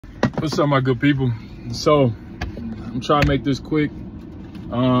What's up, my good people? So I'm trying to make this quick.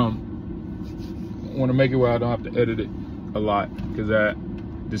 I want to make it where I don't have to edit it a lot, because that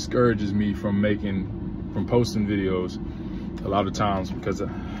discourages me from posting videos a lot of times, because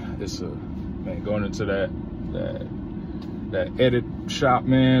it's going into that edit shop,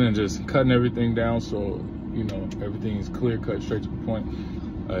 man, and just cutting everything down so you know everything is clear cut, straight to the point.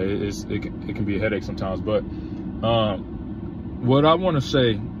 It can be a headache sometimes, but what I want to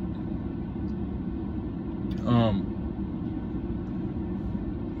say,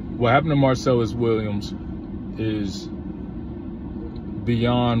 what happened to Marcellus Williams is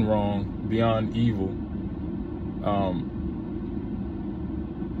beyond wrong, beyond evil.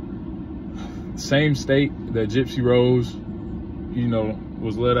 Same state that Gypsy Rose, you know,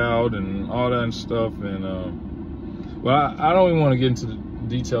 was let out and all that and stuff. And well, I don't even want to get into the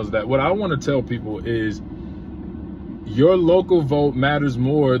details of that. What I want to tell people is your local vote matters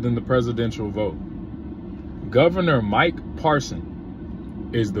more than the presidential vote. Governor Mike Parson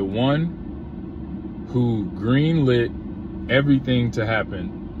is the one who greenlit everything to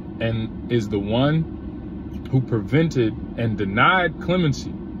happen and is the one who prevented and denied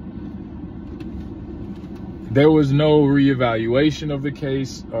clemency. There was no reevaluation of the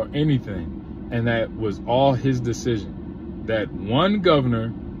case or anything, and that was all his decision. That one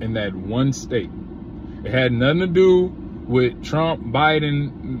governor in that one state. It had nothing to do with Trump,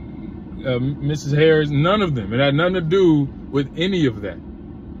 Biden, Mrs. Harris, none of them. It had nothing to do with any of that.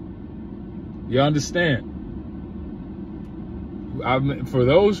 You understand? For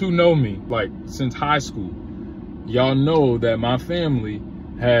those who know me, like since high school, y'all know that my family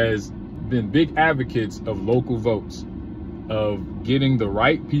has been big advocates of local votes, of getting the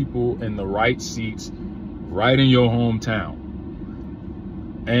right people in the right seats right in your hometown.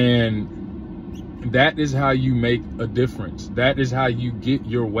 And that is how you make a difference. That is how you get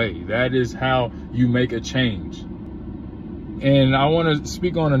your way. That is how you make a change. And I want to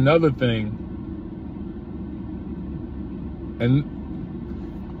speak on another thing. And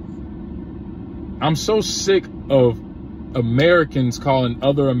I'm so sick of Americans calling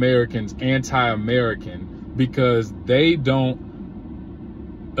other Americans anti-American because they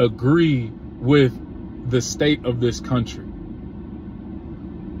don't agree with the state of this country.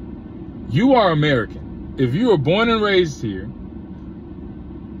 You are American. If you were born and raised here,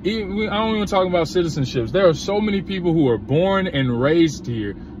 I don't even talk about citizenships. There are so many people who are born and raised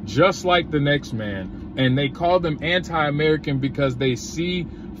here just like the next man, and they call them anti-American because they see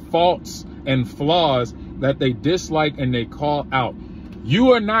faults and flaws that they dislike and they call out.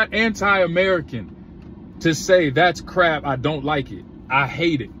 You are not anti-American to say that's crap, I don't like it, I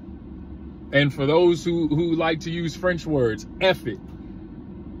hate it. And for those who like to use French words, F it.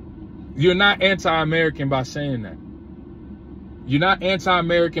 You're not anti-American by saying that. You're not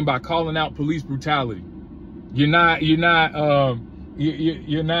anti-American by calling out police brutality. You're not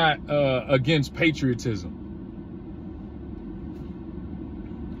against patriotism.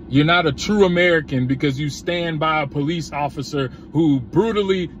 You're not a true American because you stand by a police officer who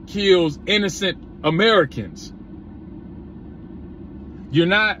brutally kills innocent Americans. You're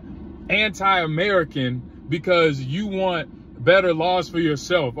not anti-American because you want better laws for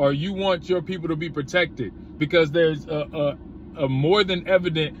yourself, or you want your people to be protected, because there's a more than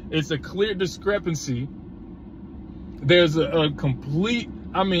evident, it's a clear discrepancy. There's a complete,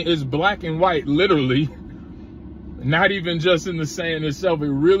 I mean, it's black and white, literally. Not even just in the saying itself, it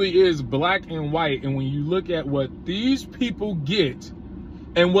really is black and white. And when you look at what these people get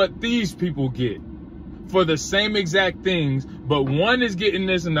and what these people get for the same exact things, but one is getting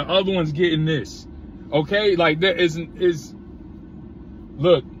this and the other one's getting this. Okay, like there is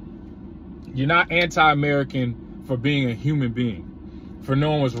look, you're not anti-American for being a human being, for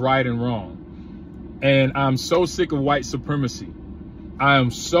knowing what's right and wrong. And I'm so sick of white supremacy. I am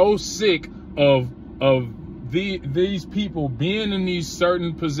so sick of these people being in these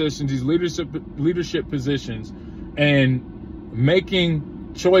certain positions, these leadership positions, and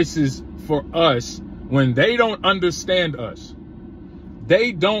making choices for us when they don't understand us.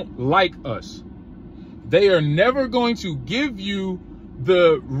 They don't like us. They are never going to give you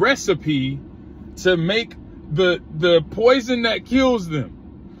the recipe to make the poison that kills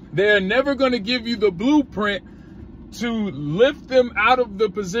them. They're never going to give you the blueprint to lift them out of the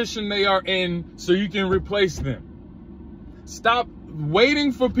position they are in so you can replace them. Stop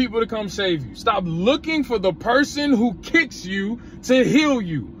waiting for people to come save you. Stop looking for the person who kicks you to heal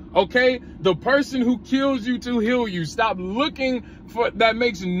you. Okay? The person who kills you to heal you. Stop looking for that.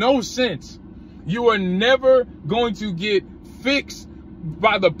 Makes no sense. You are never going to get fixed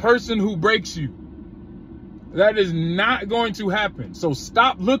by the person who breaks you. That is not going to happen. So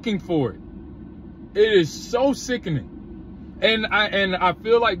stop looking for it. It is so sickening. And I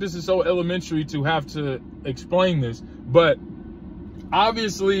feel like this is so elementary to have to explain this, but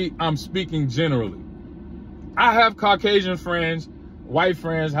obviously I'm speaking generally. I have Caucasian friends, white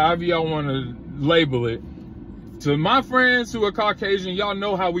friends, however y'all want to label it. To my friends who are Caucasian, y'all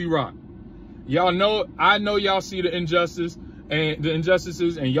know how we rock. Y'all know, I know y'all see the injustices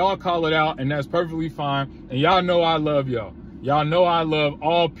and y'all call it out, and that's perfectly fine. And y'all know I love y'all. Y'all know I love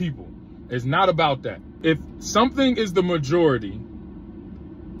all people. It's not about that. If something is the majority,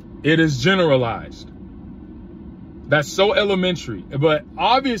 it is generalized. That's so elementary. But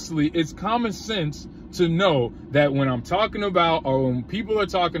obviously, it's common sense to know that when I'm talking about, or when people are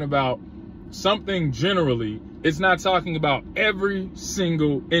talking about something generally, it's not talking about every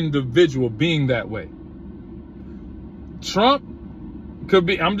single individual being that way. Trump could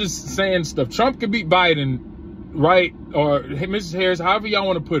be, I'm just saying stuff. Trump could beat Biden, right? Or Mrs. Harris, however y'all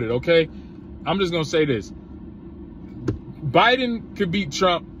want to put it, okay? I'm just going to say this. Biden could beat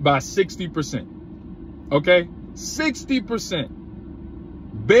Trump by 60%, okay? 60%.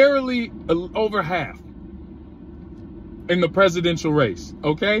 Barely over half in the presidential race,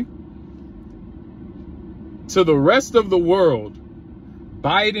 okay? To the rest of the world,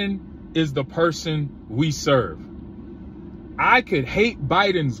 Biden is the person we serve. I could hate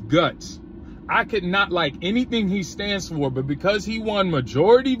Biden's guts. I could not like anything he stands for, but because he won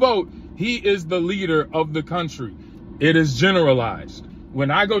majority vote, he is the leader of the country. It is generalized. When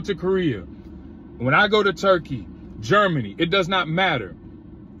I go to Korea, when I go to Turkey, Germany, it does not matter.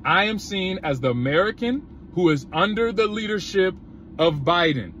 I am seen as the American who is under the leadership of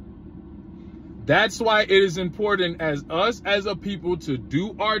Biden. That's why it is important as us as a people to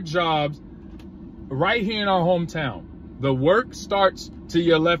do our jobs right here in our hometown. The work starts to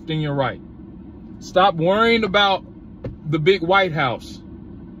your left and your right. Stop worrying about the big White House,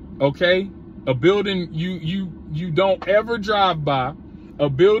 okay? A building you don't ever drive by, a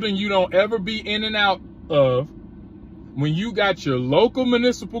building you don't ever be in and out of, when you got your local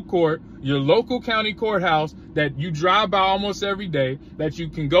municipal court, your local county courthouse that you drive by almost every day, that you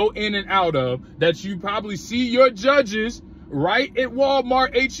can go in and out of, that you probably see your judges right at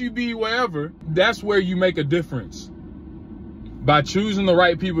Walmart, HEB, wherever. That's where you make a difference, by choosing the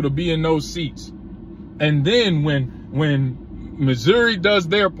right people to be in those seats. And then when Missouri does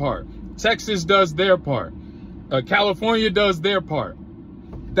their part, Texas does their part, California does their part,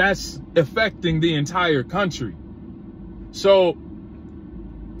 that's affecting the entire country. So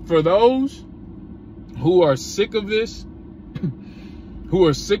for those who are sick of this, who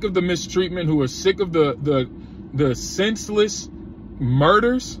are sick of the mistreatment, who are sick of the senseless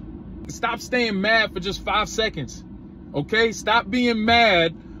murders, stop staying mad for just 5 seconds. Okay? Stop being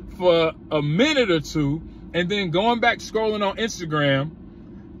mad for a minute or two and then going back scrolling on Instagram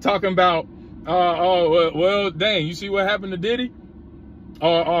talking about, well, dang, you see what happened to Diddy?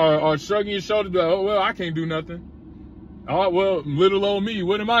 Or shrugging your shoulders, oh, well, I can't do nothing. Oh, well, little old me,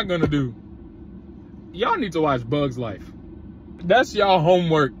 what am I gonna do? Y'all need to watch Bug's Life. That's y'all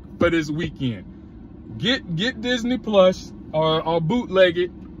homework for this weekend. Get Disney Plus or bootleg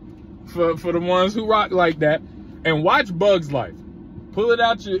it for the ones who rock like that, and watch Bug's Life. Pull it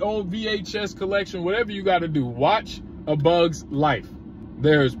out your old VHS collection, whatever you gotta do. Watch A Bug's Life.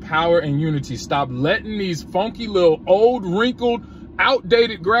 There is power in unity. Stop letting these funky little old, wrinkled,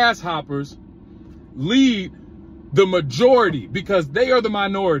 outdated grasshoppers lead the majority, because they are the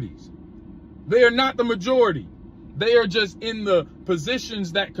minorities. They are not the majority. They are just in the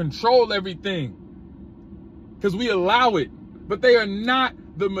positions that control everything because we allow it, but they are not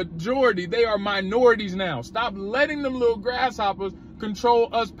the majority. They are minorities now. Stop letting them little grasshoppers control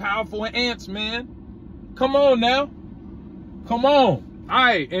us powerful ants, man. Come on now. Come on. All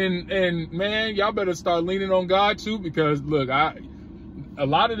right. And man, y'all better start leaning on God too, because look, a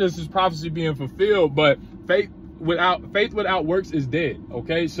lot of this is prophecy being fulfilled, but faith without works is dead.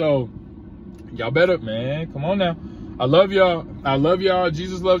 Okay, so y'all better, man, come on now. I love y'all. I love y'all.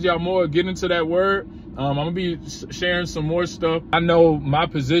 Jesus loves y'all more. Get into that word. I'm gonna be sharing some more stuff. I know my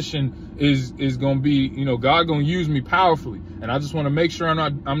position is gonna be, you know, God gonna use me powerfully, and I just want to make sure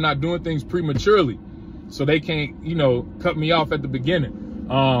I'm not doing things prematurely, so they can't, you know, cut me off at the beginning.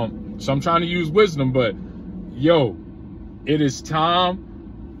 So I'm trying to use wisdom, but yo, it is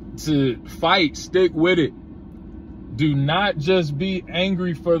time to fight. Stick with it. Do not just be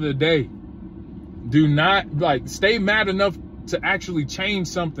angry for the day. Do not, stay mad enough to actually change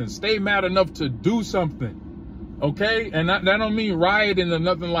something. Stay mad enough to do something. Okay? And that don't mean rioting or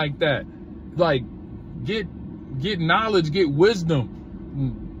nothing like that. Like, get knowledge, get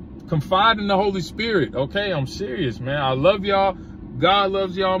wisdom. Confide in the Holy Spirit. Okay, I'm serious, man. I love y'all. God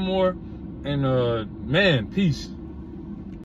loves y'all more. And man, peace.